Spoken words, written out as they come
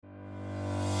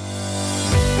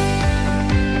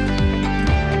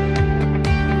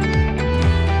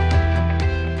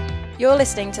You're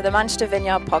listening to the Manchester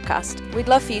Vineyard podcast. We'd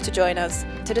love for you to join us.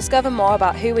 To discover more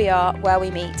about who we are, where we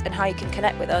meet, and how you can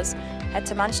connect with us, head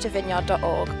to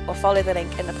manchestervineyard.org or follow the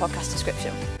link in the podcast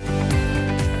description.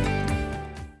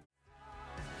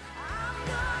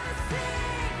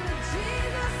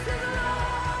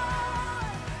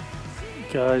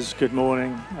 Guys, good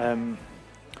morning.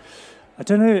 I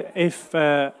don't know if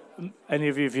any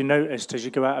of you have noticed as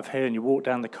you go out of here and you walk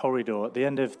down the corridor, at the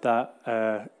end of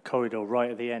that corridor,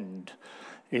 right at the end,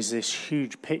 is this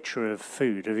huge picture of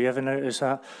food. Have you ever noticed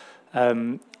that?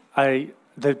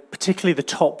 Particularly the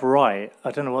top right,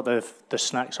 I don't know what the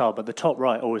snacks are, but the top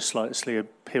right always slightly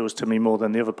appeals to me more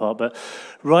than the other part. But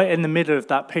right in the middle of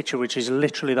that picture, which is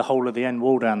literally the whole of the end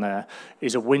wall down there,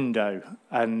 is a window.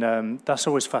 And that's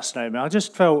always fascinated me. I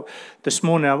just felt this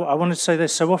morning, I wanted to say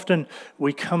this. So often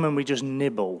we come and we just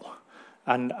nibble.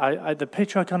 And the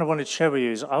picture I kind of wanted to share with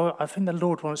you is I think the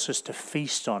Lord wants us to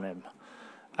feast on him.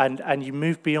 And you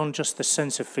move beyond just the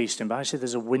sense of feasting, but actually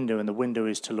there's a window, and the window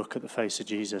is to look at the face of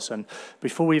Jesus. And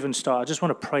before we even start, I just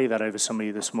want to pray that over some of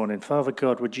you this morning. Father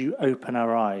God, would you open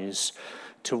our eyes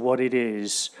to what it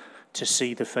is to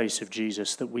see the face of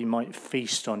Jesus, that we might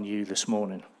feast on you this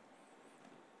morning.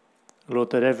 Lord,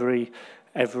 that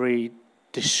every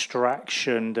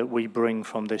distraction that we bring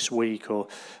from this week, or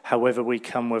however we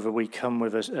come, whether we come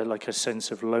with a sense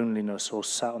of loneliness or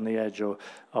sat on the edge, or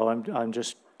I'm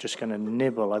just going to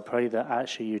nibble. I pray that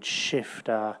actually you'd shift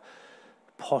our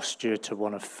posture to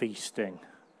one of feasting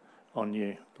on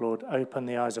you. Lord, open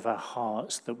the eyes of our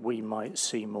hearts that we might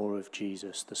see more of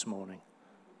Jesus this morning.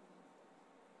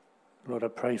 Lord, I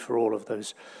pray for all of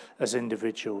those as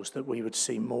individuals that we would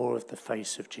see more of the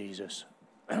face of Jesus,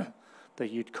 that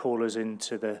you'd call us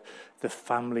into the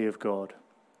family of God,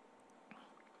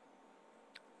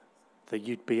 that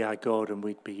you'd be our God and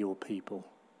we'd be your people.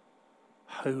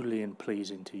 Holy and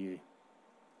pleasing to you.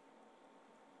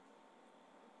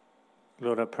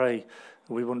 Lord, I pray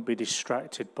we wouldn't be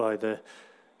distracted by the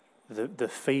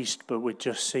feast, but we'd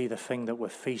just see the thing that we're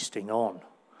feasting on.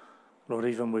 Lord,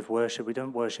 even with worship, we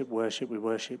don't worship, we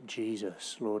worship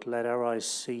Jesus. Lord, let our eyes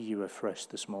see you afresh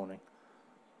this morning.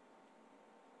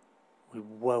 We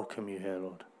welcome you here,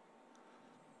 Lord.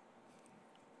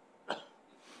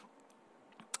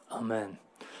 Amen.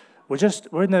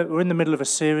 We're in the middle of a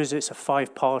series. It's a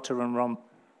 5-parter, and we're on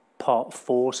part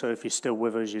 4. So if you're still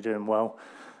with us, you're doing well.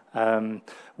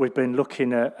 We've been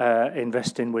looking at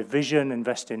investing with vision,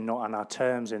 investing not on our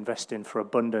terms, investing for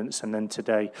abundance, and then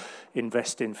today,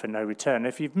 investing for no return.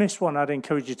 If you've missed one, I'd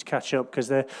encourage you to catch up, because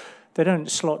they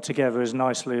don't slot together as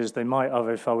nicely as they might have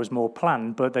if I was more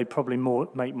planned, but they probably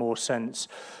make more sense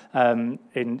in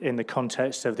the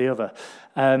context of the other.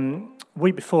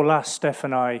 Week before last, Steph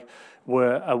and I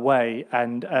were away,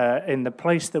 and in the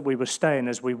place that we were staying,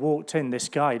 as we walked in, this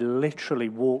guy literally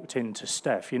walked into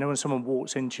Steph. You know when someone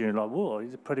walks into you, like, whoa,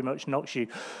 it pretty much knocks you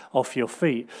off your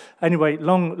feet. Anyway,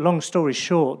 long story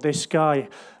short, this guy,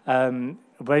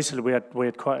 basically we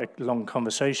had quite a long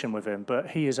conversation with him, but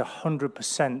he is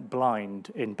 100%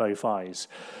 blind in both eyes.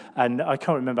 And I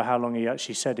can't remember how long he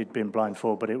actually said he'd been blind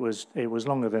for, but it was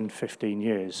longer than 15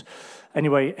 years.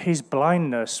 Anyway, his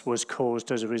blindness was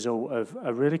caused as a result of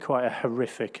quite a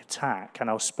horrific attack, and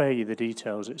I'll spare you the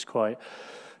details. It's quite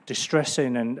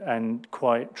distressing and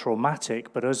quite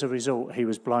traumatic, but as a result, he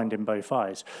was blind in both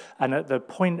eyes. And at the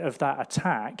point of that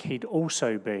attack, he'd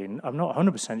also been, I'm not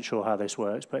 100% sure how this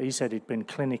works, but he said he'd been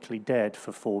clinically dead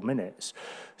for 4 minutes.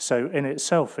 So in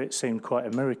itself, it seemed quite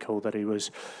a miracle that he was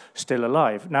still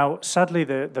alive. Now, sadly,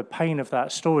 the pain of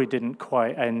that story didn't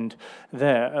quite end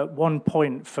there. At one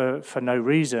point, for no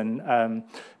reason,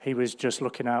 he was just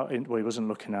looking out, he wasn't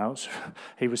looking out,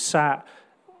 he was sat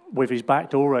with his back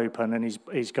door open, and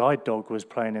his guide dog was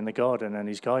playing in the garden, and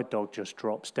his guide dog just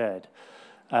drops dead.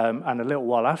 And a little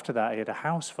while after that, he had a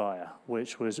house fire,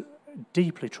 which was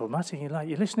deeply traumatic.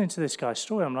 You're listening to this guy's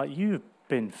story, I'm like, you've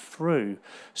been through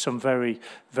some very,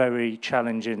 very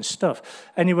challenging stuff.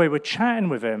 Anyway, we're chatting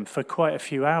with him for quite a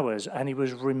few hours, and he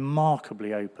was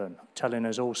remarkably open, telling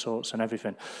us all sorts and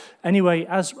everything. Anyway,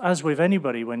 as with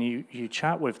anybody, when you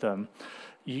chat with them,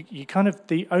 you kind of,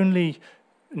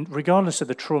 regardless of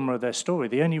the trauma of their story,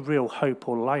 the only real hope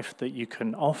or life that you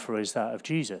can offer is that of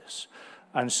Jesus.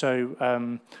 And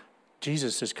so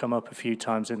Jesus has come up a few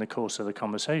times in the course of the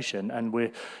conversation, and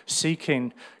we're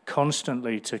seeking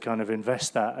constantly to kind of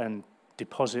invest that and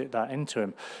deposit that into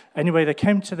him. Anyway, they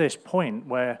came to this point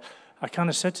where I kind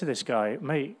of said to this guy,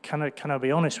 mate, can I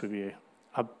be honest with you?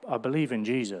 I believe in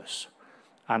Jesus,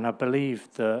 and I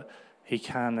believe that he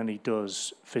can and he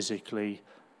does physically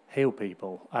heal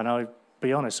people. And I'll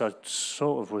be honest, I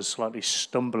sort of was slightly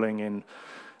stumbling in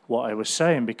what I was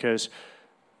saying, because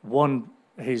one,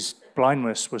 his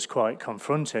blindness was quite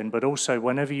confronting, but also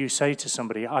whenever you say to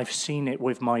somebody, I've seen it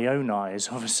with my own eyes,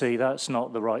 obviously that's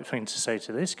not the right thing to say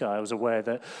to this guy. I was aware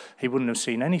that he wouldn't have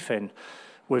seen anything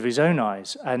with his own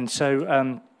eyes. And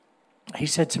so he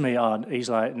said to me, he's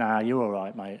like, nah, you're all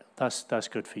right, mate. That's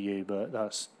good for you, but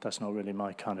that's not really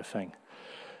my kind of thing.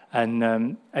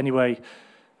 And anyway,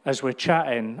 as we're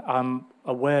chatting, I'm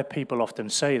aware people often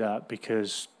say that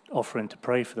because offering to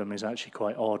pray for them is actually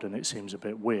quite odd and it seems a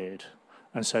bit weird.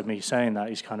 And so me saying that,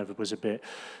 he's kind of was a bit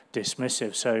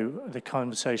dismissive. So the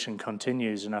conversation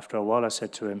continues, and after a while I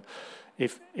said to him,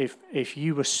 if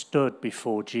you were stood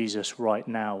before Jesus right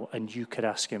now and you could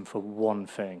ask him for one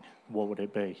thing, what would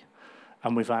it be?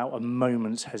 And without a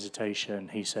moment's hesitation,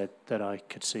 he said that I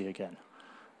could see again.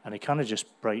 And it kind of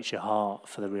just breaks your heart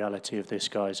for the reality of this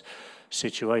guy's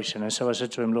situation. And so I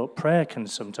said to him, look, prayer can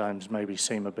sometimes maybe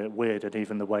seem a bit weird, and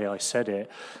even the way I said it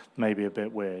may be a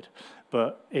bit weird.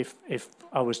 But if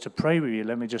I was to pray with you,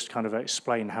 let me just kind of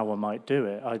explain how I might do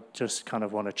it. I just kind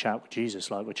of want to chat with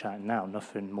Jesus like we're chatting now.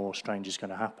 Nothing more strange is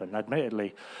going to happen.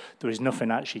 Admittedly, there is nothing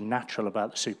actually natural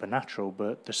about the supernatural,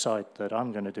 but the side that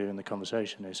I'm going to do in the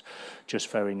conversation is just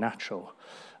very natural.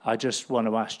 I just want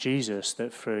to ask Jesus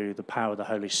that through the power of the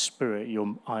Holy Spirit,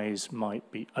 your eyes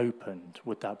might be opened.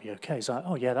 Would that be okay? He's like,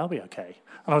 oh, yeah, that'll be okay.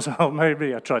 And I was like, oh,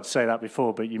 maybe I tried to say that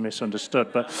before, but you misunderstood.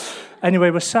 But anyway,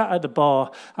 we're sat at the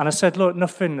bar, and I said, look,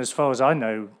 nothing as far as I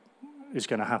know is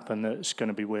going to happen that's going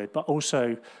to be weird. But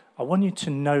also, I want you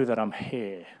to know that I'm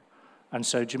here. And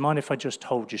so do you mind if I just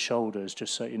hold your shoulders,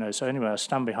 just so you know? So anyway, I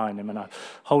stand behind him and I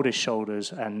hold his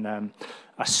shoulders, and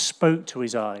I spoke to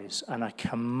his eyes, and I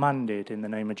commanded in the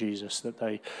name of Jesus that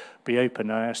they be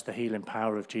open. I asked the healing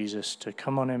power of Jesus to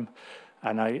come on him.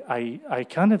 And I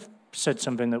kind of said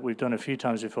something that we've done a few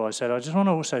times before. I said, I just want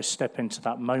to also step into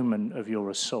that moment of your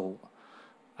assault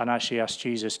and actually ask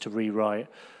Jesus to rewrite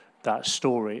that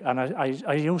story. And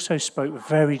I also spoke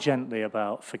very gently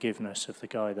about forgiveness of the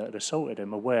guy that had assaulted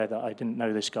him, aware that I didn't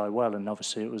know this guy well, and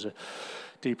obviously it was a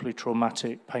deeply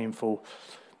traumatic, painful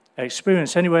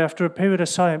experience. Anyway, after a period of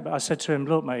time, I said to him,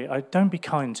 look, mate, don't be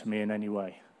kind to me in any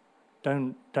way.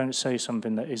 Don't say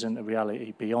something that isn't a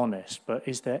reality, be honest, but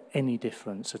is there any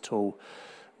difference at all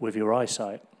with your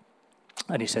eyesight?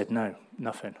 And he said, no,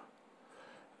 nothing.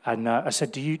 And I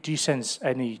said, do you sense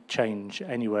any change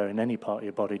anywhere in any part of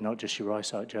your body, not just your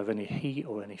eyesight? Do you have any heat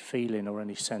or any feeling or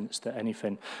any sense that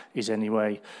anything is any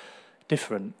way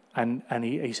different? And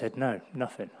he said, no,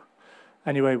 nothing.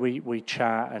 Anyway, we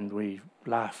chat and we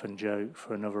laugh and joke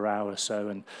for another hour or so,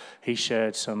 and he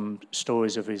shared some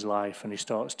stories of his life, and he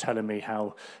starts telling me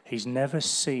how he's never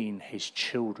seen his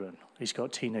children. He's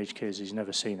got teenage kids, he's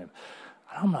never seen them.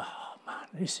 And I'm like, oh man,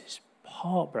 this is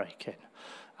heartbreaking.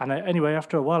 And anyway,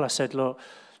 after a while I said, look,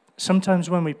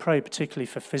 sometimes when we pray, particularly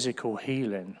for physical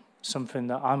healing, something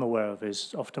that I'm aware of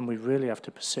is often we really have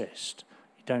to persist.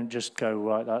 You don't just go,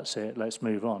 right, that's it, let's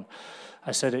move on.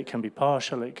 I said it can be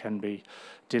partial, it can be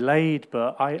delayed,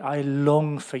 but I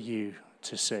long for you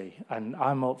to see, and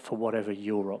I'm up for whatever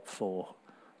you're up for.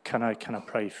 Can I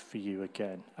pray for you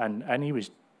again? And he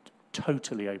was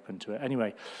totally open to it.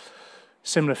 Anyway,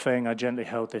 similar thing, I gently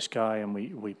held this guy and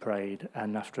we prayed,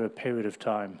 and after a period of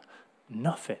time,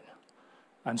 nothing.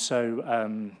 And so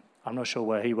I'm not sure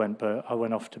where he went, but I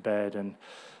went off to bed, and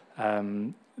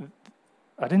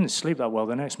I didn't sleep that well.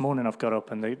 The next morning I've got up,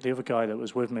 and the other guy that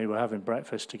was with me, were having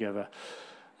breakfast together,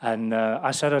 and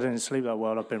I said I didn't sleep that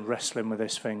well. I've been wrestling with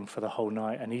this thing for the whole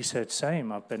night. And he said,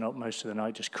 same, I've been up most of the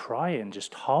night just crying,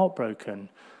 just heartbroken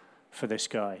for this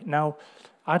guy. Now,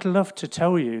 I'd love to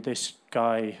tell you this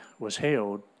guy was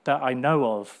healed. That I know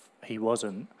of, he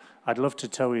wasn't. I'd love to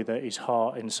tell you that his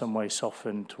heart in some way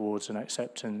softened towards an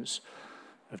acceptance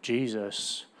of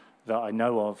Jesus. That I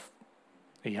know of,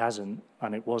 he hasn't,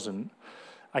 and it wasn't.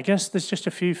 I guess there's just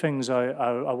a few things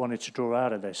I wanted to draw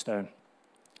out of this, though.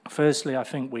 Firstly, I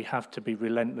think we have to be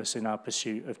relentless in our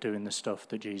pursuit of doing the stuff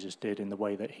that Jesus did in the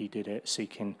way that he did it,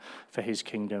 seeking for his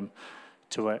kingdom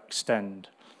to extend.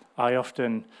 I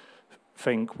often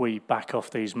think we back off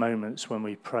these moments when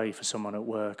we pray for someone at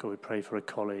work, or we pray for a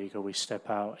colleague, or we step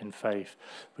out in faith,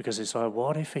 because it's like,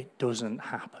 what if it doesn't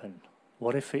happen?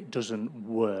 What if it doesn't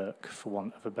work, for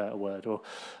want of a better word? Or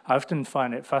I often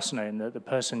find it fascinating that the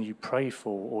person you pray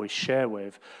for or you share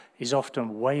with is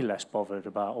often way less bothered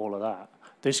about all of that.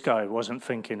 This guy wasn't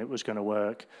thinking it was going to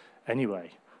work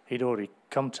anyway. He'd already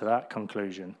come to that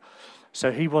conclusion.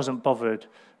 So he wasn't bothered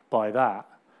by that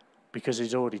because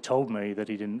he's already told me that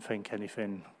he didn't think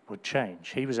anything would change.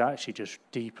 He was actually just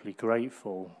deeply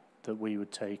grateful that we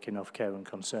would take enough care and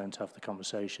concern to have the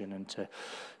conversation and to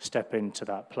step into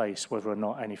that place, whether or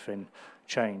not anything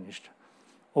changed.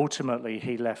 ultimately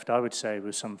he left, I would say,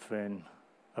 with something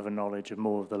of a knowledge of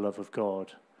more of the love of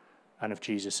God and of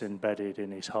Jesus embedded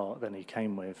in his heart than he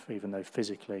came with, even though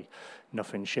physically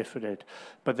nothing shifted.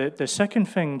 But the second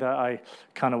thing that I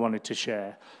kind of wanted to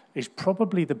share is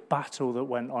probably the battle that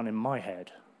went on in my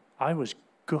head. I was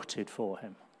gutted for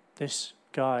him. This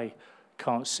guy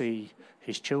can't see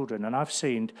his children, and I've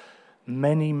seen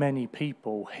many, many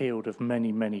people healed of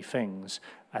many, many things,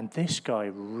 and this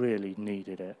guy really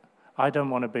needed it. I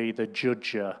don't want to be the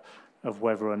judger of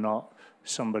whether or not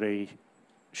somebody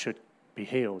should be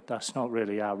healed. That's not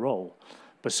really our role.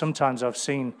 But sometimes I've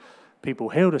seen people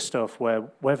healed of stuff where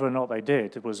whether or not they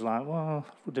did, it was like, well,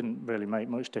 it didn't really make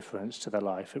much difference to their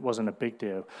life. It wasn't a big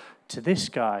deal. To this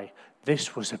guy,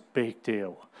 this was a big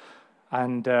deal.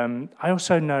 And I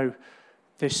also know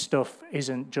this stuff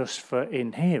isn't just for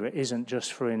in here. It isn't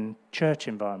just for in church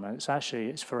environments. Actually,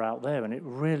 it's for out there. And it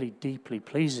really deeply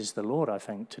pleases the Lord, I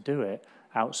think, to do it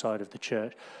outside of the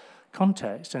church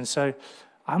context. And so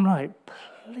I'm like,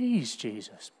 please,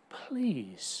 Jesus,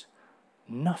 please,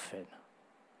 nothing.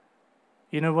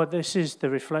 You know what? This is the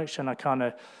reflection I kind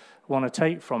of want to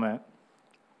take from it.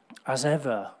 As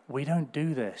ever, we don't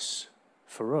do this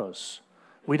for us.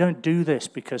 We don't do this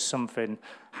because something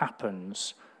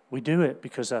happens. We do it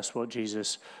because that's what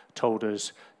Jesus told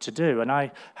us to do. And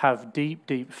I have deep,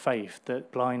 deep faith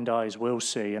that blind eyes will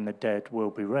see and the dead will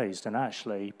be raised. And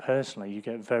actually, personally, you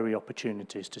get very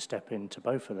opportunities to step into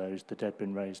both of those, the dead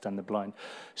being raised and the blind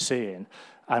seeing.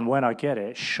 And when I get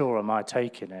it, sure am I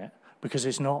taking it, because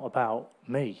it's not about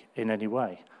me in any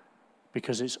way.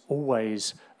 Because it's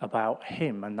always about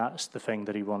him, and that's the thing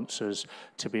that he wants us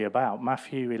to be about.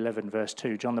 Matthew 11, verse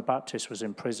 2, John the Baptist was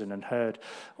in prison and heard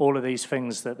all of these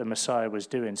things that the Messiah was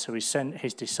doing. So he sent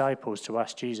his disciples to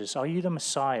ask Jesus, are you the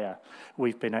Messiah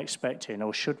we've been expecting,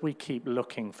 or should we keep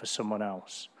looking for someone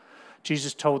else?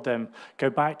 Jesus told them, go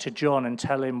back to John and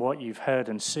tell him what you've heard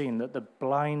and seen, that the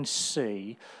blind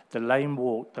see, the lame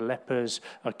walk, the lepers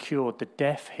are cured, the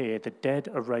deaf hear, the dead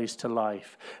are raised to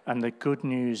life, and the good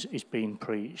news is being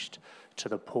preached to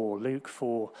the poor. Luke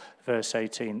 4, verse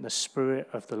 18, the Spirit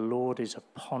of the Lord is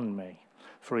upon me,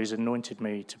 for he's anointed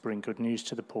me to bring good news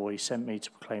to the poor. He sent me to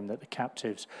proclaim that the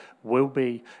captives will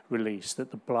be released,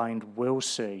 that the blind will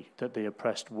see, that the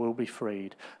oppressed will be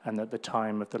freed, and that the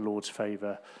time of the Lord's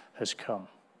favor has come.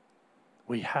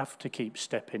 We have to keep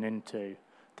stepping into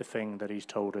the thing that he's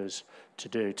told us to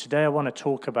do. Today I want to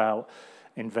talk about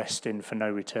investing for no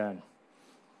return.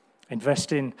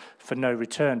 Investing for no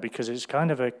return, because it's kind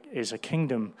of a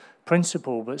kingdom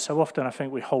principle, but so often I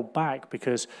think we hold back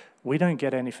because we don't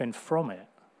get anything from it.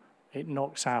 It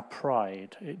knocks our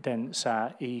pride, it dents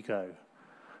our ego.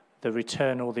 The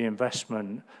return or the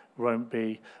investment won't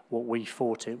be what we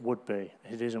thought it would be.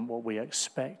 It isn't what we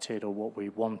expected or what we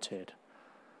wanted.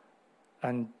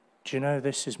 And do you know,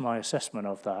 this is my assessment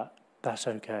of that. That's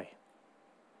okay.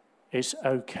 It's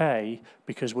okay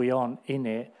because we aren't in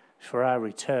it for our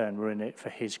return. We're in it for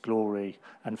his glory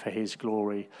and for his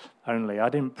glory only. I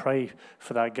didn't pray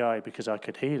for that guy because I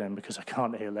could heal him, because I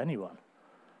can't heal anyone.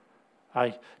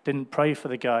 I didn't pray for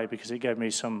the guy because it gave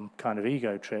me some kind of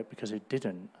ego trip, because it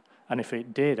didn't. And if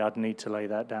it did, I'd need to lay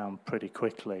that down pretty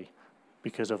quickly,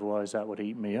 because otherwise that would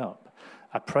eat me up.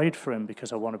 I prayed for him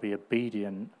because I want to be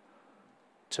obedient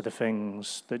to the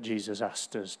things that Jesus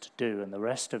asked us to do, and the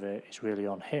rest of it is really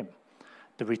on him.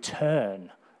 The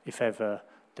return, if ever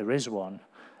there is one,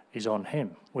 is on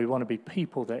him. We want to be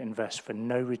people that invest for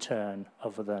no return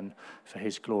other than for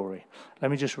his glory.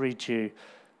 Let me just read to you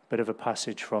a bit of a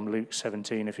passage from Luke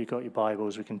 17. If you've got your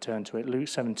Bibles, we can turn to it. Luke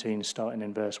 17, starting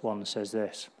in verse 1, says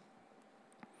this.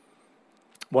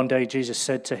 One day Jesus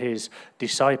said to his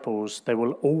disciples, there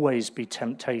will always be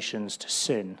temptations to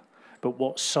sin, but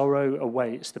what sorrow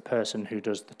awaits the person who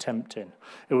does the tempting.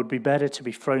 It would be better to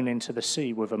be thrown into the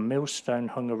sea with a millstone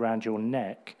hung around your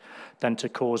neck than to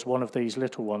cause one of these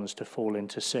little ones to fall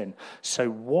into sin. So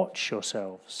watch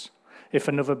yourselves. If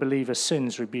another believer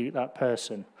sins, rebuke that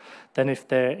person. Then if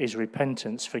there is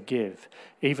repentance, forgive.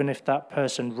 Even if that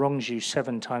person wrongs you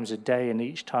 7 times a day and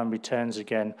each time returns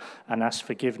again and asks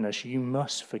forgiveness, you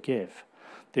must forgive.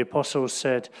 The apostles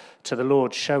said to the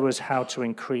Lord, show us how to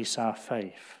increase our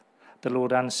faith. The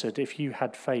Lord answered, if you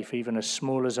had faith even as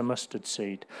small as a mustard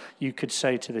seed, you could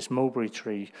say to this mulberry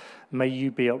tree, may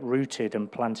you be uprooted and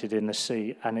planted in the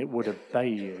sea, and it would obey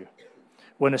you.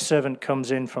 When a servant comes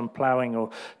in from ploughing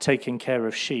or taking care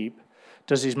of sheep,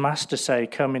 does his master say,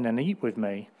 come in and eat with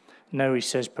me? No, he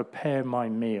says, prepare my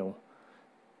meal,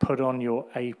 put on your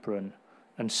apron,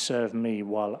 and serve me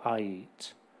while I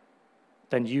eat.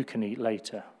 Then you can eat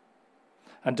later.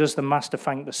 And does the master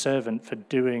thank the servant for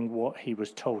doing what he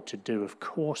was told to do? Of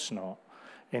course not.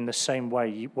 In the same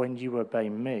way, when you obey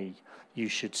me, you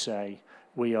should say,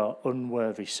 we are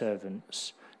unworthy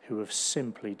servants who have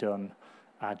simply done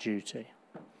our duty.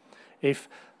 If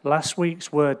last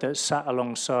week's word that sat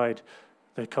alongside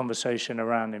the conversation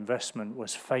around investment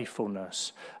was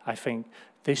faithfulness, I think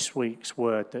this week's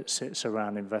word that sits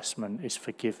around investment is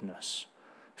forgiveness.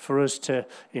 For us to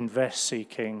invest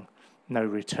seeking no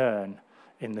return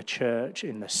in the church,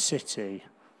 in the city,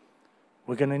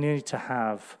 we're going to need to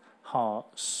have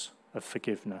hearts of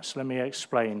forgiveness. Let me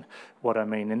explain what I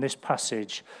mean. In this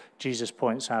passage, Jesus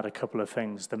points out a couple of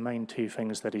things. The main two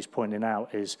things that he's pointing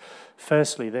out is,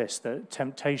 firstly, this, that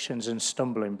temptations and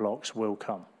stumbling blocks will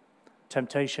come.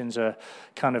 Temptations are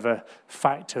kind of a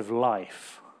fact of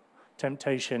life.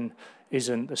 Temptation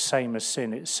isn't the same as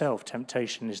sin itself.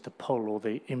 Temptation is the pull or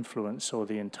the influence or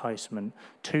the enticement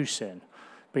to sin.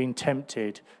 Being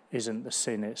tempted isn't the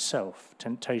sin itself.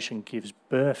 Temptation gives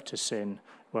birth to sin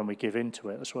when we give into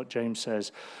it. That's what James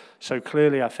says. So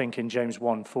clearly, I think in James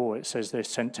 1:4, it says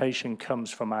this: temptation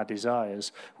comes from our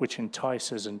desires, which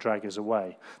entice us and drag us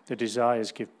away. The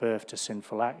desires give birth to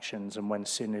sinful actions, and when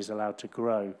sin is allowed to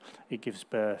grow, it gives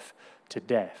birth to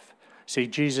death. See,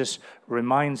 Jesus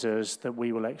reminds us that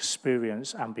we will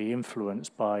experience and be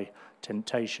influenced by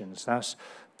temptations. That's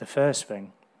the first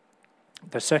thing.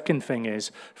 The second thing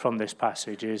is, from this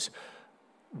passage, is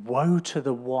woe to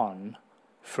the one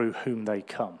through whom they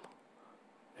come.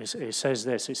 It says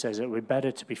this, it says it would be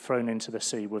better to be thrown into the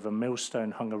sea with a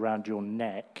millstone hung around your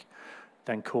neck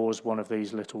than cause one of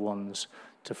these little ones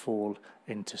to fall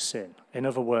into sin. In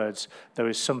other words, there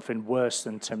is something worse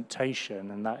than temptation,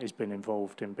 and that is being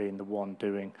involved in being the one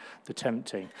doing the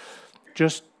tempting.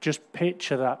 Just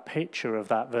picture of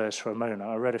that verse for a moment.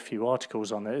 I read a few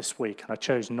articles on it this week, and I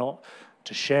chose not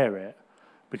to share it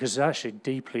because it's actually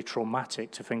deeply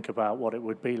traumatic to think about what it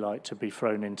would be like to be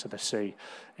thrown into the sea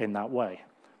in that way.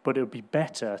 But it would be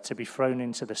better to be thrown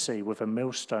into the sea with a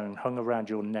millstone hung around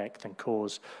your neck than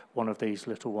cause one of these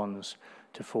little ones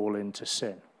to fall into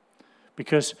sin.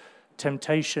 Because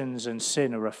temptations and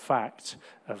sin are a fact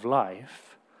of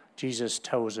life, Jesus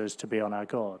tells us to be on our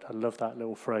guard. I love that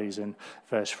little phrase in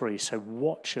verse 3. So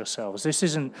watch yourselves. This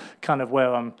isn't kind of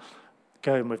where I'm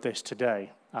going with this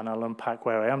today, and I'll unpack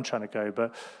where I am trying to go.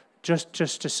 But just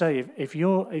to say, if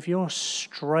you're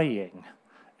straying,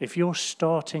 if you're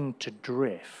starting to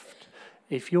drift,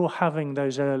 if you're having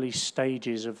those early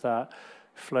stages of that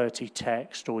flirty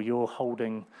text, or you're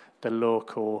holding the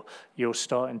look, or you're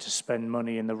starting to spend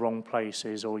money in the wrong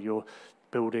places, or you're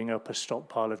building up a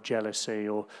stockpile of jealousy,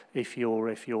 or if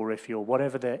you're,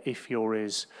 whatever the if you're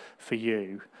is for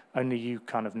you, only you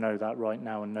kind of know that right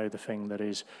now and know the thing that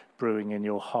is brewing in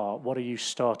your heart. What are you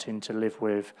starting to live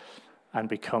with and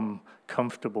become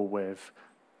comfortable with,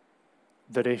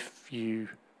 that if you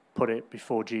put it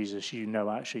before Jesus, you know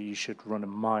actually you should run a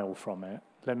mile from it?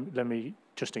 Let me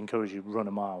just encourage you, run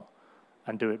a mile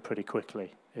and do it pretty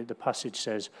quickly. The passage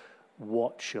says,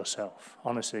 watch yourself.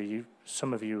 Honestly,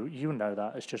 some of you know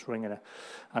that. It's just ringing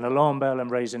an alarm bell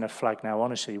and raising a flag now.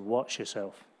 Honestly, watch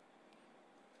yourself.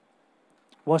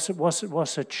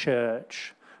 What's a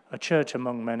church? A church,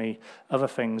 among many other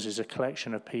things, is a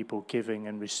collection of people giving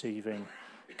and receiving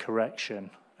correction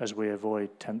as we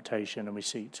avoid temptation and we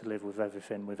seek to live with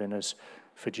everything within us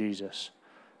for Jesus.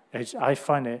 I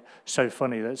find it so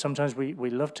funny that sometimes we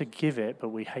love to give it, but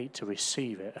we hate to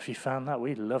receive it. Have you found that?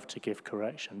 We love to give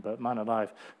correction, but man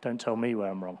alive, don't tell me where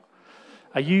I'm wrong.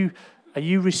 Are you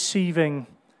receiving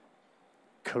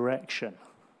correction?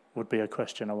 Would be a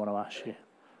question I want to ask you.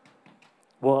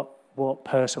 What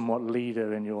person, what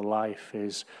leader in your life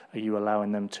are you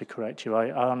allowing them to correct you?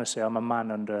 I honestly, I'm a man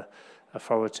under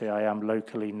authority. I am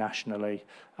locally, nationally,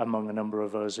 among a number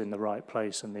of us in the right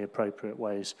place and the appropriate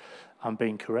ways. I'm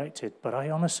being corrected, but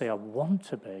I want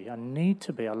to be, I need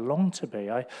to be, I long to be.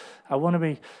 I want to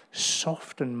be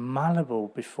soft and malleable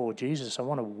before Jesus. I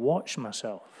want to watch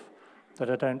myself, that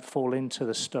I don't fall into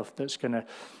the stuff that's going to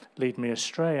lead me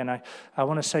astray. And I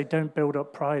want to say, don't build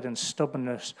up pride and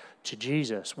stubbornness to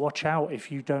Jesus. Watch out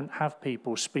if you don't have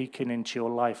people speaking into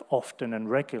your life often and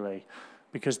regularly,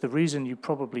 because the reason you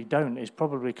probably don't is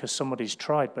probably because somebody's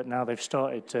tried, but now they've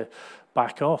started to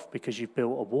back off because you've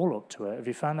built a wall up to it. Have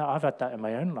you found that? I've had that in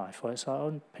my own life, where it's like,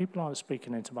 oh, people aren't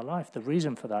speaking into my life. The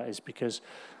reason for that is because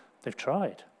they've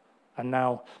tried, and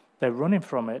now they're running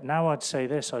from it. Now I'd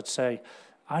say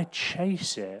I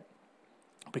chase it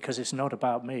because it's not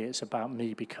about me. It's about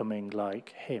me becoming like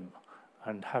him.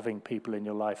 And having people in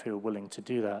your life who are willing to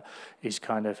do that is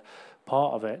kind of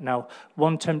part of it. Now,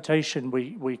 one temptation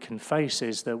we can face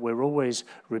is that we're always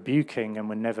rebuking and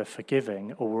we're never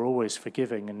forgiving, or we're always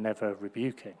forgiving and never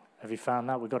rebuking. Have you found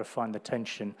that? We've got to find the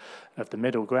tension of the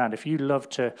middle ground. If you love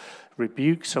to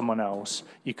rebuke someone else,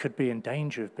 you could be in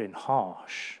danger of being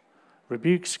harsh.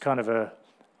 Rebuke's kind of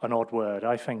an odd word.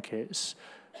 I think it's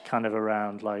kind of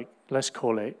around, like, let's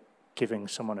call it giving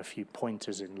someone a few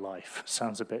pointers in life.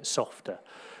 Sounds a bit softer.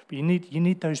 But you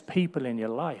need those people in your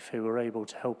life who are able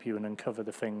to help you and uncover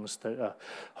the things that are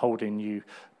holding you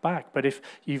back. But if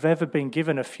you've ever been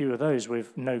given a few of those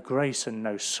with no grace and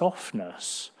no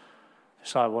softness,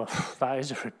 it's like, well, that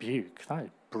is a rebuke. That is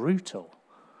brutal.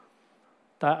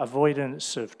 That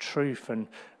avoidance of truth and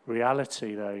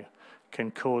reality, though, can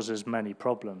cause us many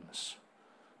problems.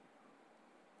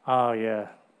 Oh, yeah,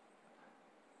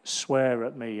 swear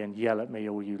at me and yell at me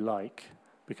all you like,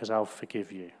 because I'll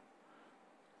forgive you.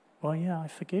 Well, yeah, I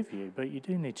forgive you, but you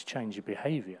do need to change your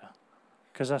behavior,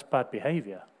 because that's bad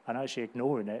behavior. And actually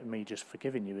ignoring it and me just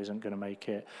forgiving you isn't going to make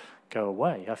it go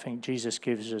away. I think Jesus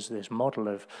gives us this model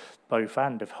of both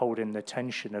and, of holding the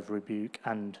tension of rebuke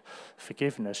and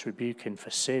forgiveness, rebuking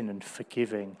for sin and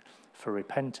forgiving for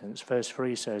repentance. Verse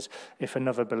 3 says, if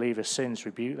another believer sins,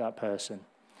 rebuke that person.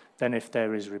 Then if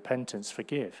there is repentance,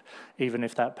 forgive. Even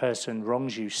if that person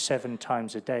wrongs you 7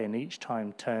 times a day and each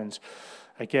time turns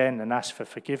again and asks for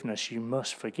forgiveness, you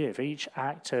must forgive. Each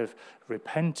act of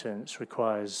repentance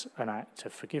requires an act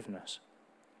of forgiveness.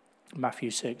 Matthew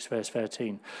 6, verse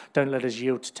 13. Don't let us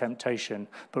yield to temptation,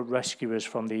 but rescue us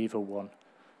from the evil one.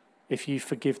 If you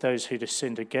forgive those who have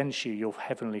sinned against you, your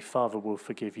heavenly Father will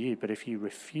forgive you. But if you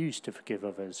refuse to forgive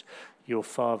others, your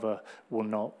Father will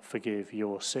not forgive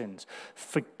your sins.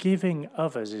 Forgiving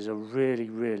others is a really,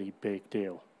 really big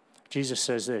deal. Jesus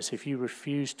says this, if you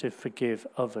refuse to forgive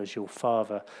others, your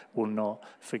Father will not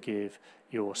forgive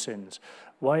your sins.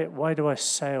 Why do I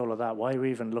say all of that? Why are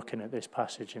we even looking at this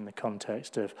passage in the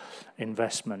context of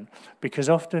investment? Because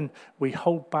often we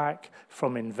hold back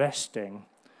from investing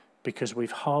because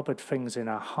we've harbored things in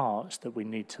our hearts that we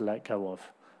need to let go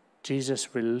of.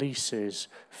 Jesus releases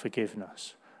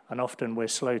forgiveness. And often we're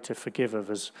slow to forgive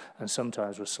others, and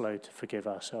sometimes we're slow to forgive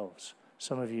ourselves.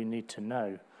 Some of you need to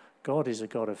know God is a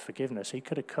God of forgiveness. He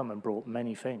could have come and brought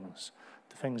many things.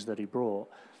 The things that he brought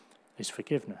is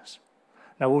forgiveness.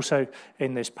 Now also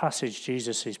in this passage,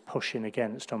 Jesus is pushing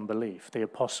against unbelief. The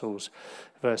apostles,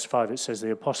 verse 5, it says,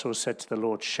 the apostles said to the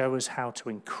Lord, show us how to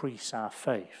increase our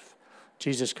faith.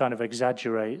 Jesus kind of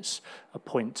exaggerates a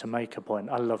point to make a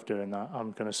point. I love doing that.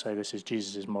 I'm going to say this is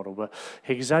Jesus' model, but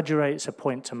he exaggerates a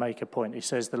point to make a point. He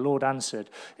says, the Lord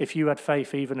answered, if you had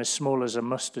faith even as small as a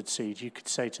mustard seed, you could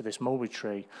say to this mulberry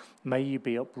tree, may you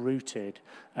be uprooted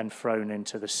and thrown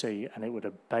into the sea, and it would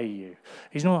obey you.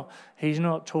 He's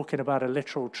not talking about a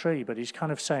literal tree, but he's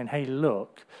kind of saying, hey,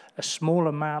 look, a small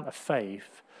amount of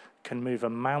faith can move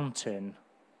a mountain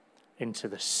into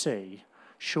the sea.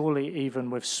 Surely even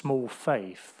with small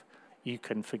faith, you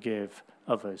can forgive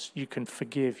others. You can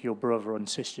forgive your brother and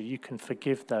sister. You can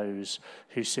forgive those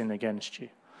who sin against you.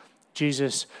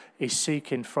 Jesus is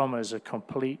seeking from us a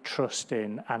complete trust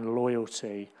in and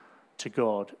loyalty to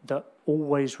God that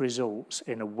always results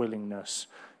in a willingness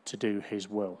to do his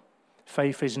will.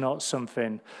 Faith is not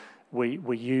something we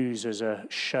use as a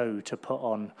show to put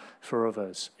on for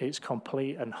others. It's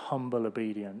complete and humble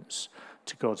obedience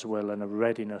to God's will and a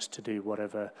readiness to do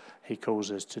whatever he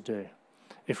calls us to do.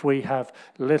 If we have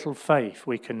little faith,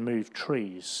 we can move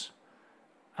trees.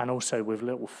 And also with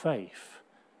little faith,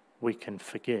 we can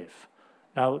forgive.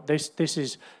 Now, this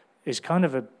is kind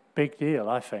of a big deal,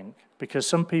 I think, because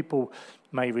some people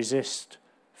may resist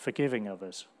forgiving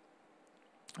others,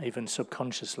 even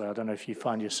subconsciously. I don't know if you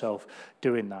find yourself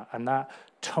doing that. And that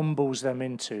tumbles them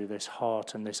into this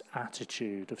heart and this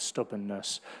attitude of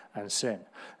stubbornness and sin.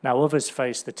 Now, others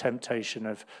face the temptation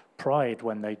of pride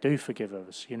when they do forgive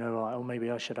others. You know, like, oh,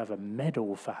 maybe I should have a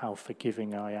medal for how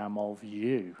forgiving I am of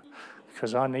you,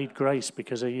 because I need grace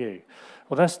because of you.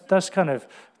 Well, that's kind of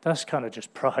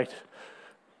just pride.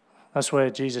 That's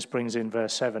where Jesus brings in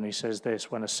verse 7. He says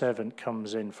this, when a servant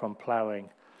comes in from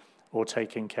ploughing or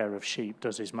taking care of sheep,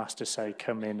 does his master say,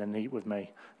 come in and eat with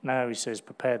me? No, he says,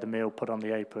 prepare the meal, put on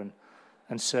the apron,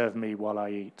 and serve me while I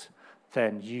eat.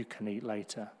 Then you can eat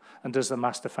later. And does the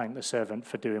master thank the servant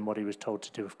for doing what he was told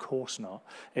to do? Of course not.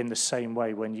 In the same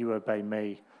way, when you obey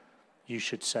me, you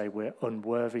should say, we're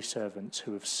unworthy servants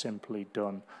who have simply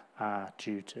done our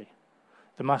duty.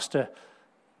 The master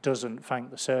doesn't thank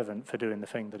the servant for doing the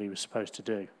thing that he was supposed to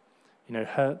do. You know,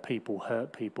 hurt people,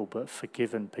 but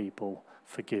forgiven people,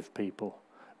 forgive people.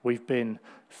 We've been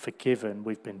forgiven,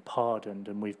 we've been pardoned,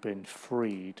 and we've been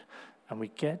freed. And we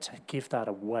get to give that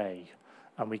away.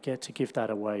 And we get to give that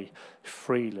away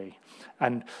freely.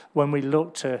 And when we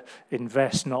look to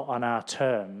invest not on our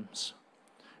terms,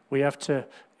 we have to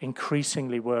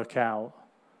increasingly work out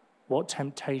what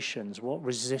temptations, what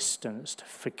resistance to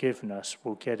forgiveness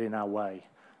will get in our way.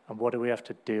 And what do we have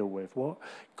to deal with? What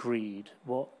greed,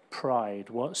 what pride,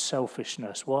 what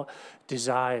selfishness, what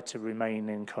desire to remain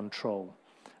in control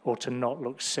or to not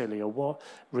look silly, or what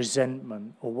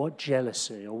resentment, or what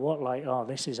jealousy, or what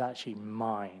this is actually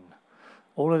mine.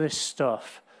 All of this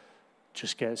stuff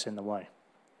just gets in the way.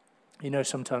 You know,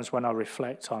 sometimes when I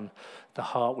reflect on the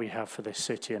heart we have for this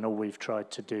city and all we've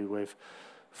tried to do with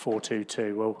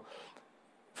 422, well,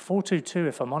 422,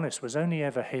 if I'm honest, was only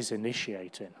ever his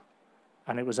initiating.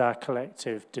 And it was our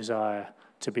collective desire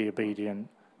to be obedient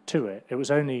to it. It was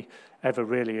only ever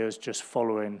really us just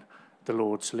following the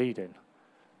Lord's leading.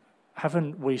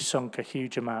 Haven't we sunk a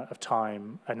huge amount of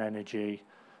time and energy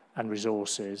and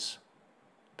resources,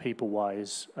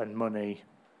 people-wise, and money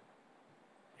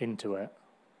into it?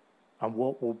 And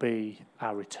what will be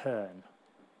our return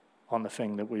on the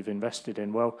thing that we've invested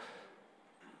in? Well,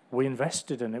 we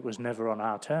invested and it was never on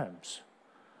our terms.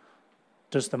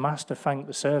 Does the master thank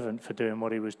the servant for doing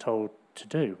what he was told to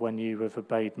do? When you have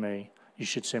obeyed me, you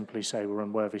should simply say, we're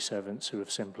unworthy servants who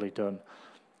have simply done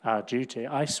our duty.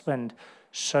 I spend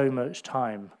so much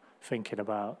time thinking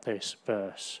about this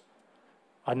verse.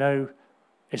 I know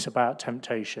it's about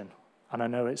temptation, and I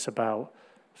know it's about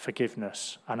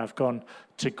forgiveness, and I've gone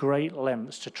to great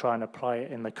lengths to try and apply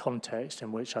it in the context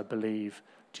in which I believe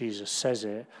Jesus says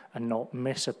it and not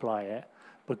misapply it.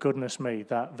 But goodness me,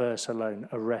 that verse alone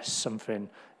arrests something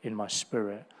in my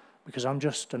spirit, because I'm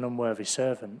just an unworthy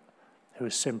servant who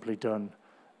has simply done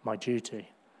my duty.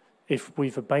 If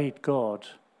we've obeyed God,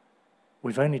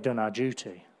 we've only done our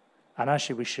duty. And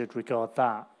actually we should regard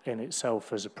that in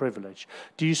itself as a privilege.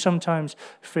 Do you sometimes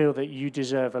feel that you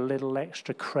deserve a little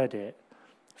extra credit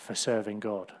for serving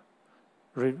God?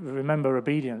 Remember,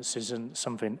 obedience isn't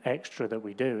something extra that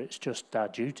we do, it's just our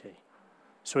duty.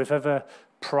 So if ever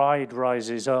pride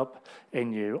rises up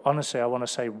in you, honestly, I want to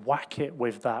say, whack it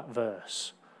with that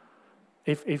verse.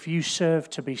 If you serve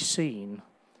to be seen,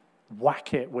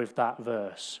 whack it with that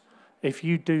verse. If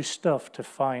you do stuff to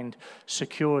find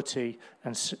security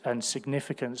and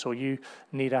significance, or you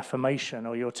need affirmation,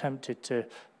 or you're tempted to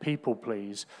people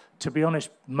please, to be honest,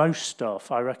 most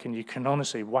stuff, I reckon you can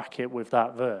honestly whack it with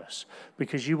that verse,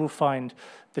 because you will find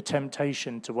the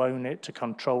temptation to own it, to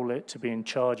control it, to be in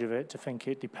charge of it, to think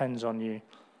it depends on you,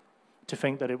 to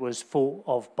think that it was thought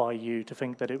of by you, to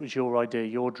think that it was your idea,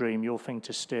 your dream, your thing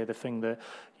to steer, the thing that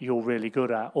you're really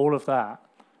good at. All of that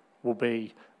will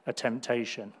be a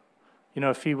temptation. You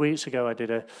know, a few weeks ago I did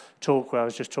a talk where I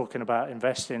was just talking about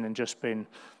investing and just being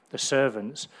the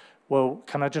servants. Well,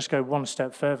 can I just go one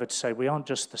step further to say we aren't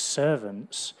just the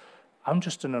servants. I'm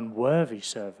just an unworthy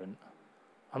servant.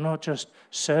 I'm not just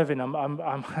serving, I'm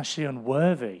actually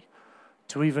unworthy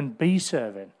to even be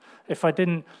serving. If I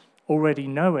didn't already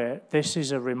know it, this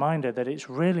is a reminder that it's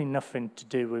really nothing to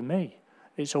do with me.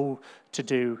 It's all to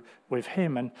do with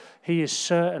him. And he is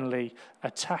certainly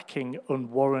attacking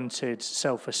unwarranted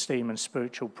self-esteem and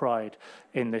spiritual pride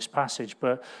in this passage.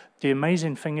 But the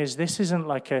amazing thing is, this isn't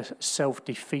like a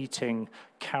self-defeating,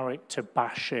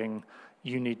 character-bashing,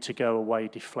 you need to go away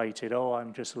deflated,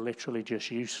 I'm just literally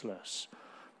just useless.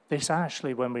 This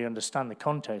actually, when we understand the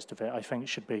context of it, I think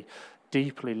should be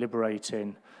deeply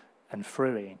liberating and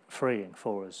freeing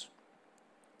for us.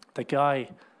 The guy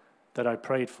that I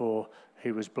prayed for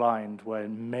who was blind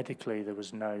when medically there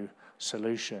was no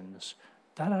solutions,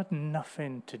 that had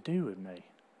nothing to do with me.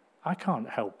 I can't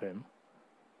help him.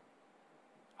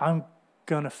 I'm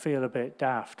going to feel a bit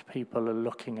daft. People are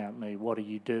looking at me, what are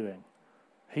you doing?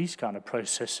 He's kind of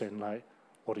processing like,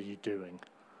 what are you doing?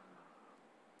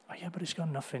 Oh yeah, but it's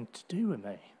got nothing to do with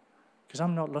me, because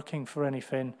I'm not looking for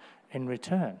anything in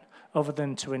return other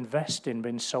than to invest in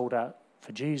being sold out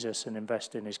for Jesus and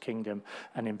invest in his kingdom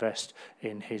and invest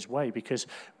in his way, because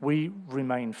we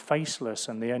remain faceless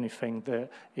and the only thing that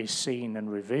is seen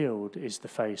and revealed is the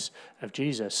face of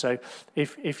Jesus. So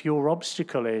if your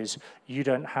obstacle is you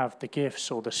don't have the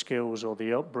gifts or the skills or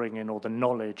the upbringing or the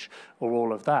knowledge or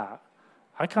all of that,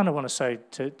 I kind of want to say,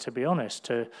 to be honest,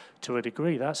 to a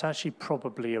degree, that's actually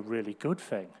probably a really good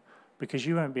thing, because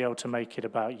you won't be able to make it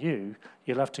about you.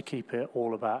 You'll have to keep it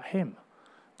all about him.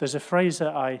 There's a phrase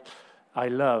that I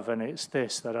love, and it's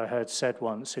this that I heard said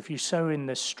once: if you sow in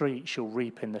the streets, you'll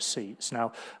reap in the seats.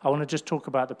 Now, I want to just talk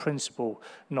about the principle,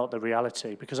 not the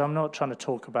reality, because I'm not trying to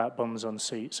talk about bums on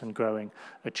seats and growing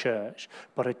a church,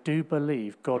 but I do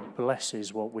believe God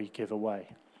blesses what we give away.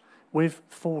 With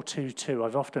 422,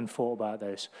 I've often thought about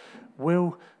this.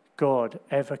 Will God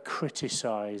ever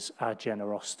criticize our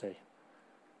generosity?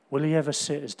 Will he ever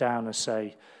sit us down and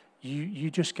say,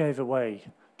 you just gave away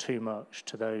too much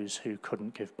to those who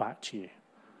couldn't give back to you.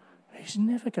 He's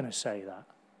never going to say that.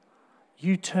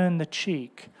 You turned the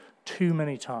cheek too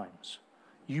many times.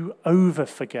 You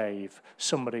over-forgave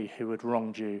somebody who had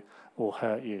wronged you or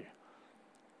hurt you.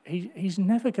 He's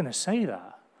never going to say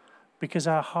that, because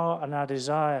our heart and our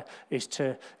desire is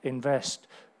to invest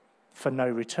for no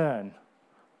return,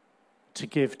 to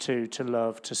give to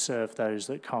love, to serve those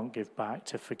that can't give back,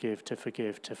 to forgive,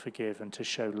 and to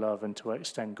show love and to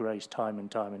extend grace time and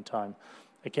time and time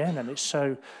again. And it's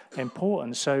so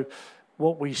important. So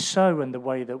what we sow and the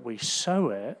way that we sow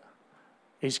it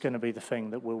is going to be the thing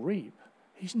that we'll reap.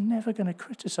 He's never going to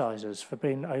criticize us for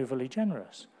being overly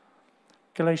generous.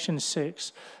 Galatians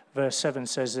 6, verse 7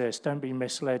 says this: "Don't be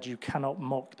misled, you cannot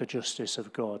mock the justice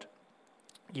of God.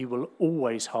 You will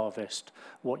always harvest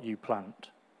what you plant.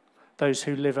 Those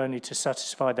who live only to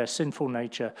satisfy their sinful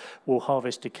nature will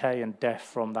harvest decay and death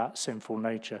from that sinful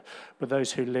nature. But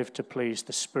those who live to please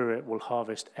the Spirit will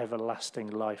harvest everlasting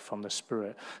life from the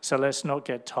Spirit." So let's not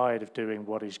get tired of doing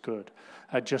what is good.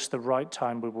 At just the right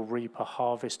time, we will reap a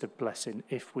harvest of blessing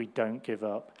if we don't give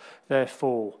up.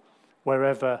 Therefore,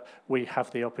 wherever we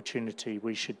have the opportunity,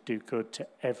 we should do good to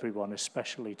everyone,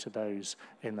 especially to those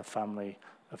in the family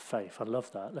of faith. I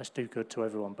love that. Let's do good to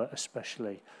everyone, but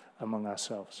especially among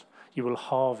ourselves. You will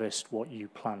harvest what you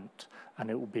plant, and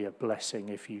it will be a blessing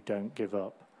if you don't give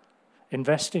up.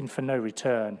 Investing for no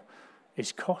return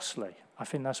is costly. I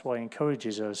think that's why he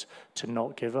encourages us to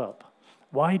not give up.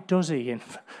 Why does he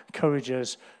encourage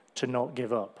us to not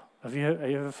give up? Have you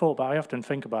ever thought about it? I often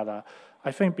think about that.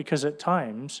 I think because at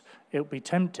times it'll be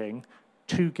tempting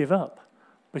to give up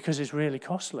because it's really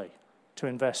costly to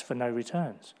invest for no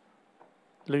returns.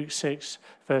 Luke 6,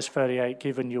 verse 38,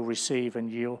 "Give and you'll receive, and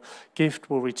your gift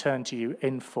will return to you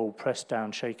in full, pressed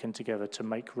down, shaken together to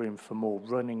make room for more,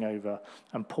 running over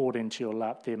and poured into your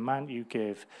lap. The amount you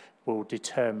give will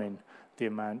determine the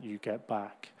amount you get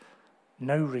back."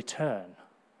 No return.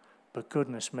 But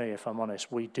goodness me, if I'm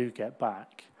honest, we do get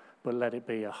back. But let it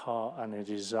be a heart and a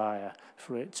desire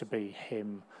for it to be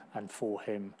him and for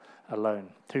him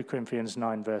alone. 2 Corinthians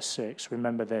 9, verse 6,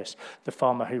 remember this: "The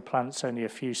farmer who plants only a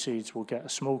few seeds will get a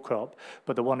small crop,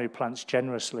 but the one who plants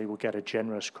generously will get a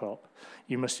generous crop.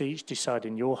 You must each decide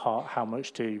in your heart how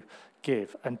much to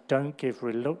give, and don't give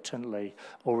reluctantly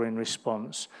or in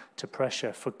response to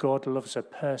pressure, for God loves a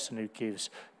person who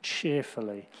gives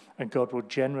cheerfully, and God will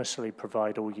generously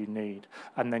provide all you need,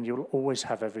 and then you'll always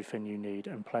have everything you need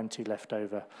and plenty left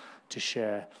over to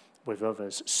share with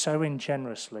others." Sowing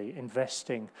generously,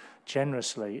 investing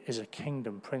generously is a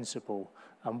kingdom principle,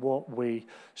 and what we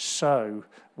sow,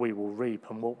 we will reap,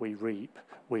 and what we reap,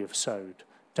 we have sowed.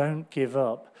 Don't give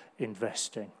up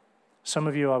investing. Some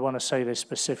of you, I want to say this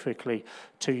specifically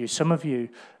to you, some of you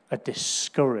are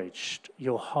discouraged.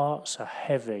 Your hearts are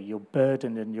heavy, you're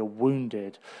burdened and you're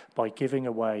wounded by giving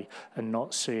away and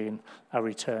not seeing a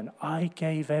return. I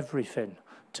gave everything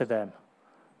to them,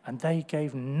 and they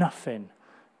gave nothing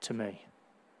to me.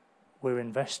 We're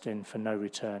investing for no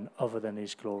return other than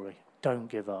his glory. Don't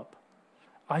give up.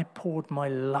 I poured my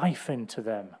life into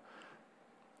them,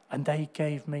 and they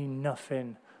gave me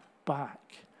nothing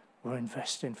back. We're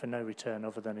investing for no return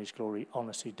other than his glory.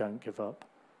 Honestly, don't give up.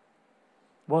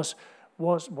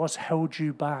 What's held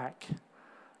you back?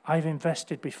 I've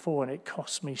invested before, and it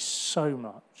cost me so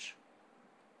much.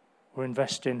 We're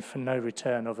investing for no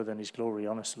return other than his glory.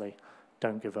 Honestly,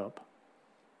 don't give up.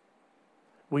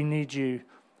 We need you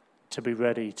to be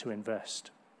ready to invest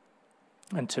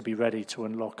and to be ready to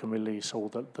unlock and release all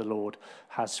that the Lord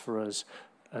has for us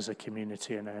as a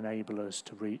community and enable us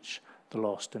to reach the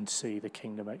lost and see the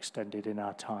kingdom extended in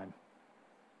our time.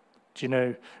 Do you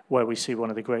know where we see one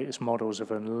of the greatest models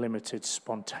of unlimited,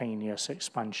 spontaneous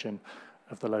expansion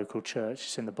of the local church?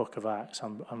 It's in the book of Acts.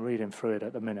 I'm reading through it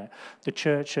at the minute. The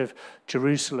church of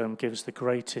Jerusalem gives the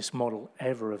greatest model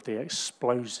ever of the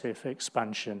explosive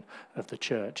expansion of the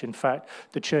church. In fact,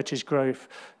 the church's growth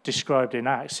described in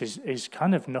Acts is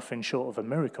kind of nothing short of a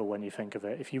miracle when you think of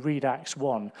it. If you read Acts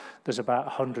 1, there's about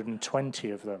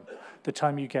 120 of them. The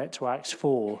time you get to Acts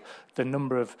 4, the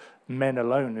number of men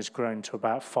alone has grown to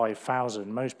about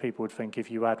 5,000. Most people would think if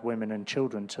you add women and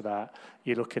children to that,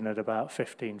 you're looking at about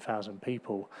 15,000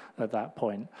 people at that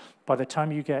point. By the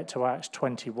time you get to Acts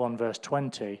 21, verse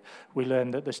 20, we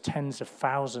learn that there's tens of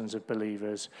thousands of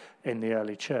believers in the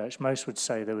early church. Most would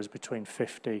say there was between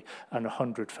 50 and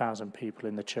 100,000 people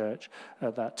in the church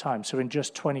at that time. So in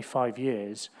just 25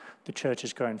 years, the church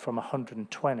has grown from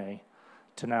 120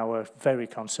 to now a very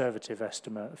conservative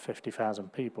estimate of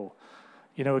 50,000 people.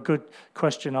 You know, a good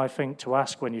question, I think, to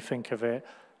ask when you think of it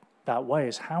that way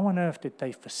is, how on earth did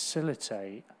they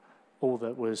facilitate all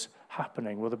that was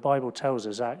happening? Well, the Bible tells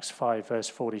us, Acts 5, verse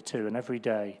 42, and every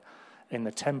day in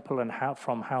the temple and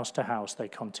from house to house, they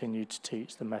continued to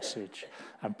teach the message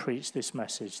and preach this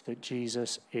message that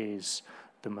Jesus is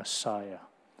the Messiah.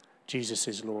 Jesus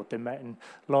is Lord. They met in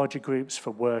larger groups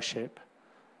for worship,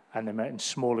 and they met in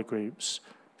smaller groups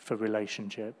for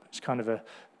relationship. It's kind of a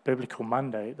biblical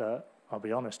mandate that, I'll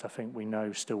be honest, I think we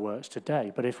know still works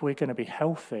today. But if we're going to be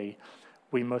healthy,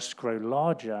 we must grow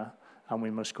larger and we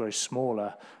must grow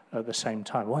smaller at the same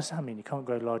time. What does that mean? You can't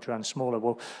grow larger and smaller.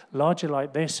 Well, larger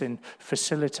like this in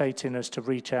facilitating us to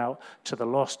reach out to the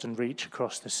lost and reach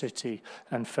across the city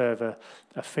and further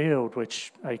afield,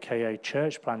 which aka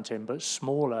church planting, but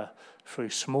smaller through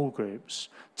small groups.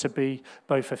 To be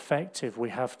both effective, we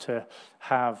have to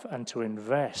have and to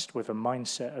invest with a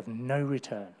mindset of no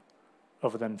return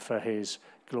other than for his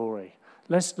glory.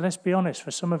 Let's be honest,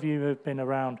 for some of you who have been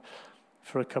around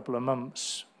for a couple of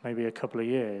months, maybe a couple of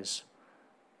years,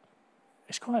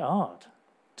 it's quite hard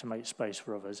to make space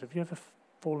for others. Have you ever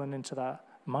fallen into that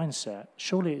mindset?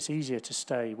 Surely it's easier to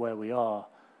stay where we are.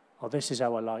 Oh, this is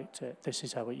how I liked it. This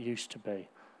is how it used to be.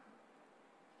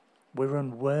 We're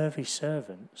unworthy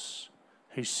servants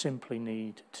who simply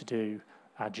need to do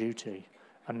our duty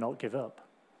and not give up.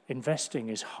 Investing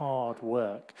is hard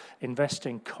work.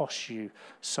 Investing costs you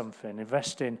something.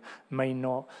 Investing may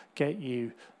not get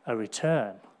you a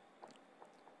return.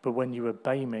 But when you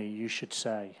obey me, you should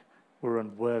say, we're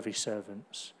unworthy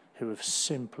servants who have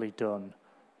simply done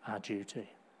our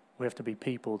duty. We have to be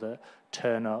people that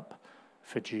turn up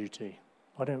for duty.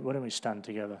 Why don't we stand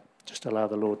together? Just allow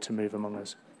the Lord to move among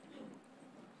us.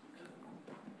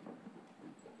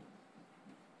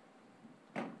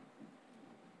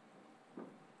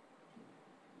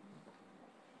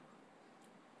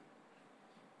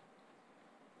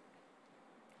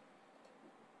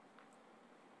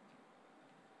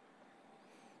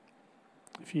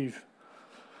 If you've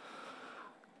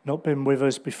not been with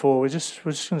us before, we're just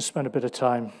going to spend a bit of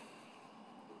time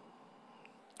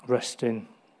resting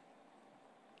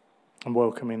and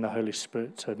welcoming the Holy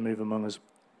Spirit to move among us.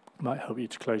 It might help you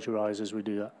to close your eyes as we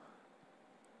do that.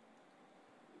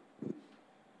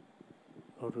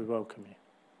 Lord, we welcome you.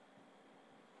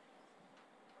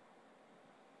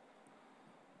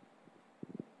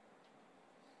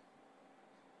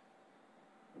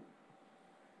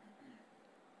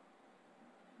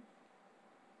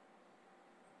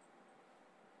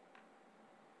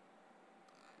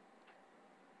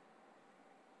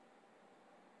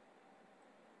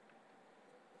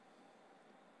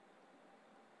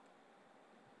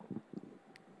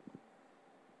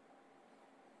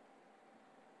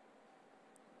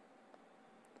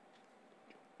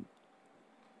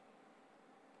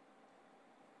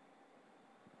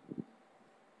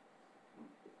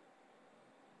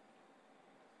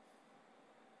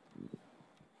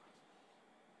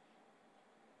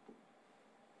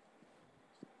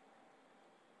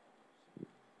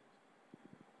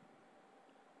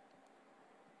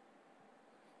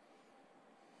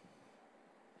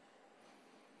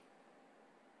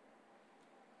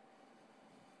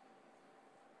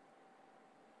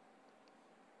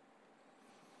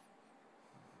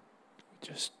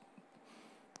 Just,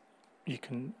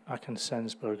 I can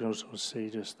sense, but I can also see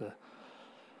just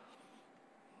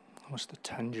almost the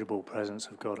tangible presence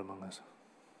of God among us.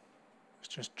 Let's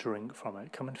just drink from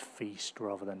it. Come and feast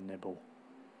rather than nibble.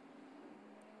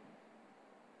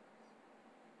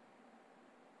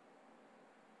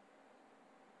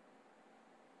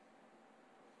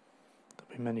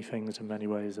 There'll be many things in many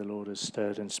ways the Lord has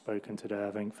stirred and spoken today,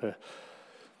 I think, for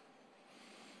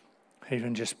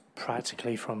even just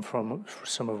practically from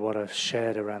some of what I've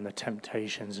shared around the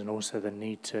temptations and also the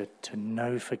need to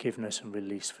know forgiveness and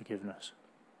release forgiveness.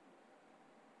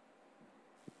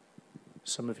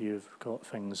 Some of you have got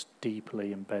things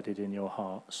deeply embedded in your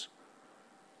hearts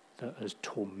that has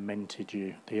tormented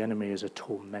you. The enemy is a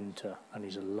tormentor and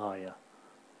he's a liar.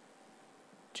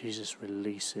 Jesus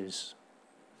releases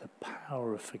the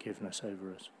power of forgiveness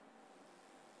over us.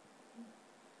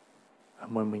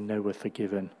 And when we know we're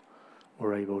forgiven,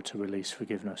 we're able to release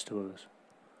forgiveness to others.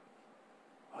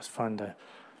 I find it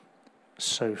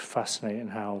so fascinating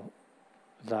how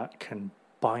that can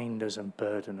bind us and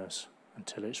burden us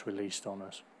until it's released on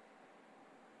us.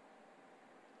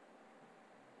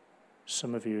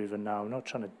 Some of you even now, I'm not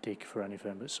trying to dig for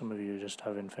anything, but some of you are just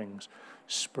having things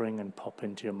spring and pop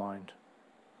into your mind.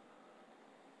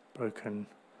 Broken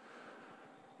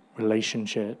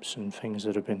relationships and things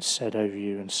that have been said over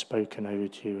you and spoken over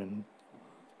to you, and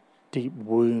deep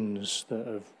wounds that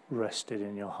have rested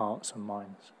in your hearts and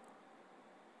minds.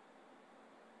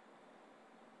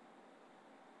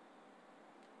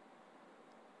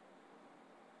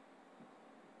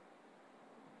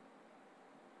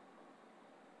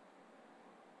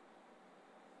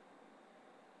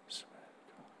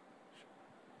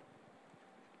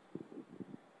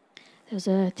 There was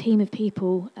a team of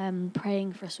people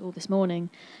praying for us all this morning,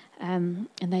 and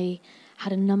they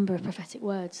had a number of prophetic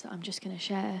words that I'm just going to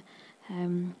share.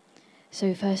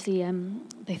 So firstly,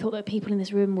 they thought that people in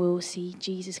this room will see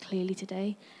Jesus clearly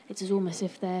today. It's almost as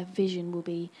if their vision will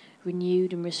be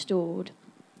renewed and restored,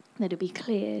 that it'll be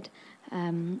cleared,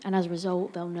 and as a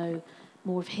result, they'll know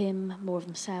more of him, more of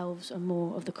themselves, and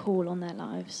more of the call on their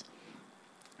lives.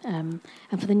 And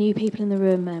for the new people in the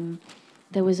room,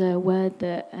 there was a word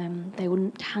that they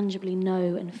wouldn't tangibly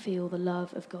know and feel the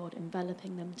love of God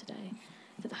enveloping them today,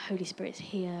 that the Holy Spirit's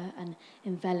here and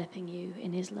enveloping you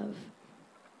in his love.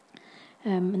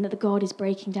 And that the God is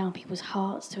breaking down people's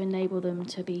hearts to enable them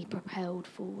to be propelled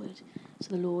forward. So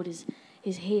the Lord is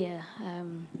here,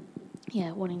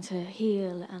 wanting to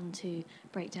heal and to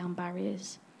break down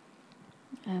barriers.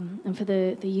 And for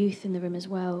the youth in the room as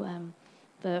well,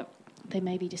 that they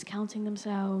may be discounting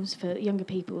themselves, for younger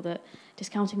people, that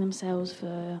discounting themselves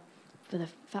for the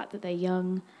fact that they're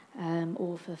young,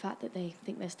 or for the fact that they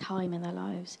think there's time in their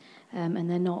lives, and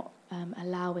they're not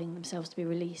allowing themselves to be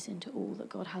released into all that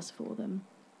God has for them.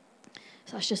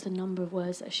 So that's just a number of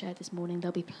words that are shared this morning.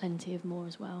 There'll be plenty of more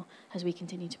as well as we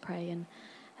continue to pray and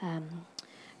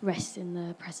rest in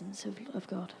the presence of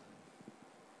God.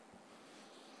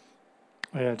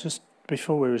 Yeah, just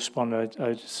before we respond, I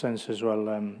just sense as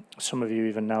well, some of you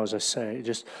even now as I say it,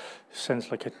 just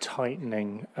sense like a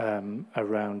tightening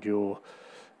around your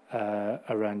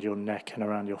neck and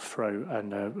around your throat,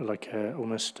 and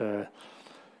almost a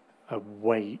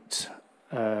weight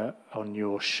on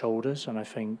your shoulders. And I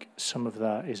think some of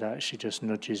that is actually just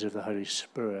nudges of the Holy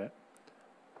Spirit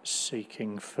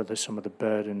seeking for some of the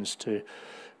burdens to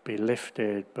be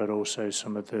lifted, but also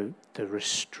some of the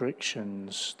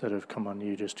restrictions that have come on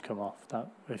you just to come off. That,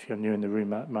 if you're new in the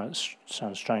room, that might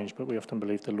sound strange, but we often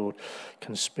believe the Lord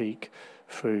can speak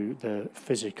through the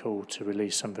physical to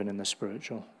release something in the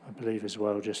spiritual. I believe as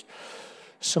well, just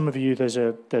some of you,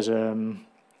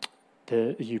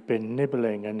 you've been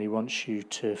nibbling and he wants you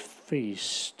to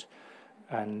feast,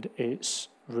 and it's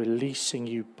releasing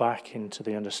you back into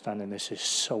the understanding this is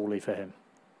solely for him.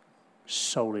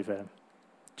 Solely for him.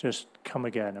 Just come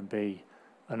again and be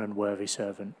an unworthy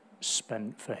servant,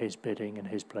 spent for his bidding and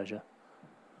his pleasure.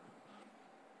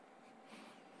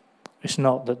 It's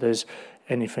not that there's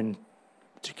anything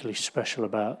particularly special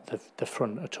about the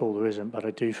front at all, there isn't, but I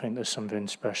do think there's something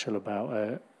special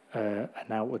about an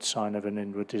outward sign of an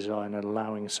inward design,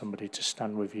 allowing somebody to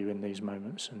stand with you in these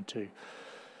moments and to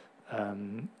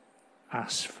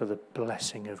ask for the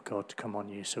blessing of God to come on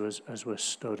you. So as we're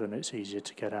stood and it's easier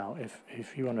to get out,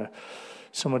 if you want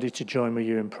somebody to join with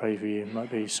you and pray for you, it might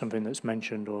be something that's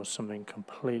mentioned or something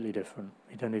completely different.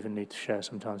 You don't even need to share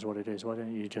sometimes what it is. Why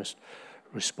don't you just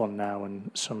respond now, and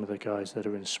some of the guys that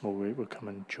are in small group will come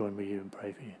and join with you and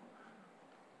pray for you.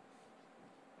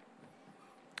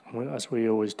 As we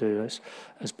always do,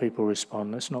 as people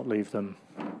respond, let's not leave them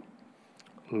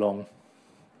long.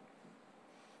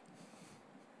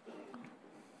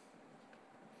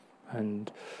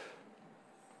 And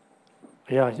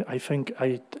yeah, I think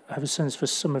I have a sense for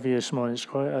some of you this morning, it's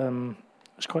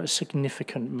quite a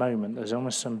significant moment. There's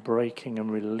almost some breaking and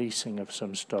releasing of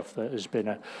some stuff that has been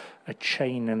a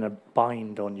chain and a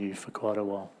bind on you for quite a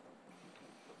while.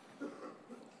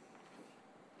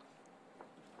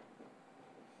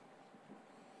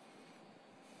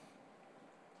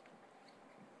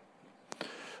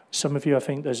 Some of you, I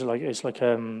think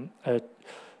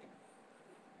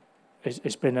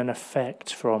it's been an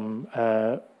effect from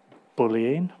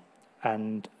bullying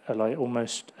and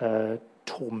almost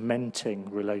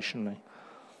tormenting relationally.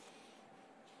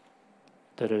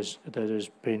 That has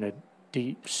been a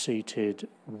deep-seated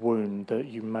wound that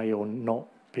you may or not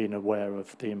been aware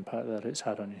of the impact that it's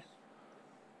had on you.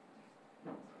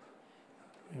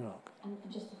 You're welcome. And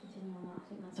just to continue on that, I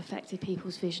think that's affected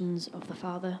people's visions of the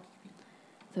Father.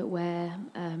 That where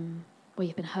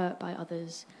you've been hurt by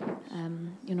others,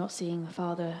 you're not seeing the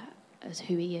Father as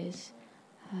who he is.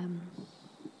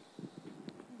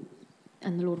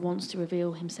 And the Lord wants to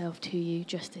reveal himself to you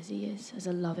just as he is, as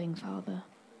a loving Father.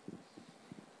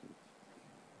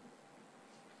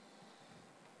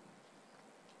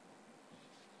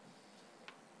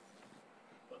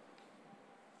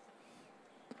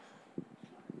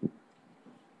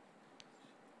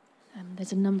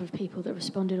 There's a number of people that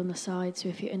responded on the side, so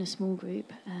if you're in a small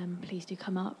group, please do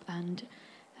come up and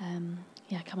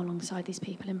come alongside these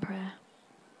people in prayer.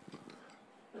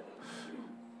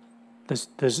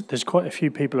 There's quite a few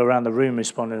people around the room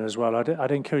responding as well.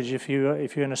 I'd encourage you,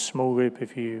 if you're in a small group,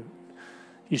 if you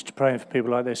used to praying for people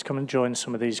like this, come and join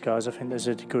some of these guys. I think there's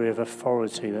a degree of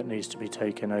authority that needs to be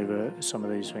taken over some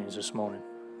of these things this morning.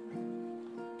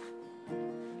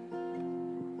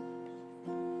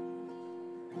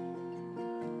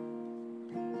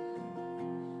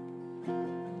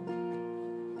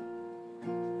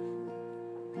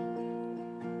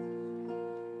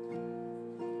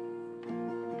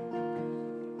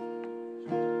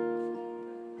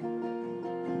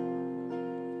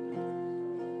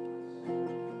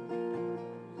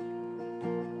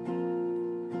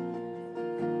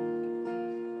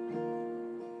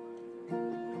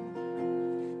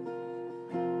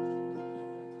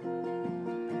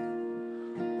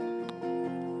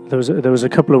 There was a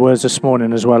couple of words this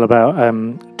morning as well about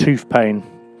tooth pain,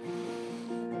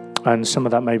 and some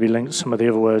of that may be linked to some of the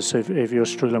other words. So if you're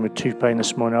struggling with tooth pain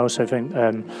this morning, I also think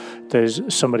there's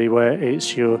somebody where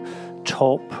it's your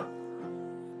top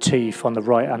teeth on the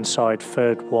right hand side,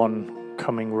 third one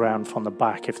coming round from the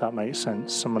back, if that makes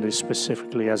sense. Somebody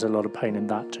specifically has a lot of pain in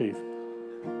that tooth.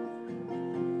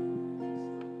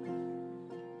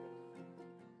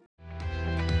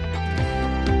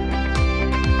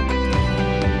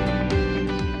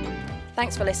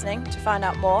 Thanks for listening. To find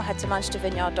out more, head to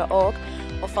manchestervineyard.org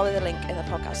or follow the link in the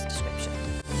podcast description.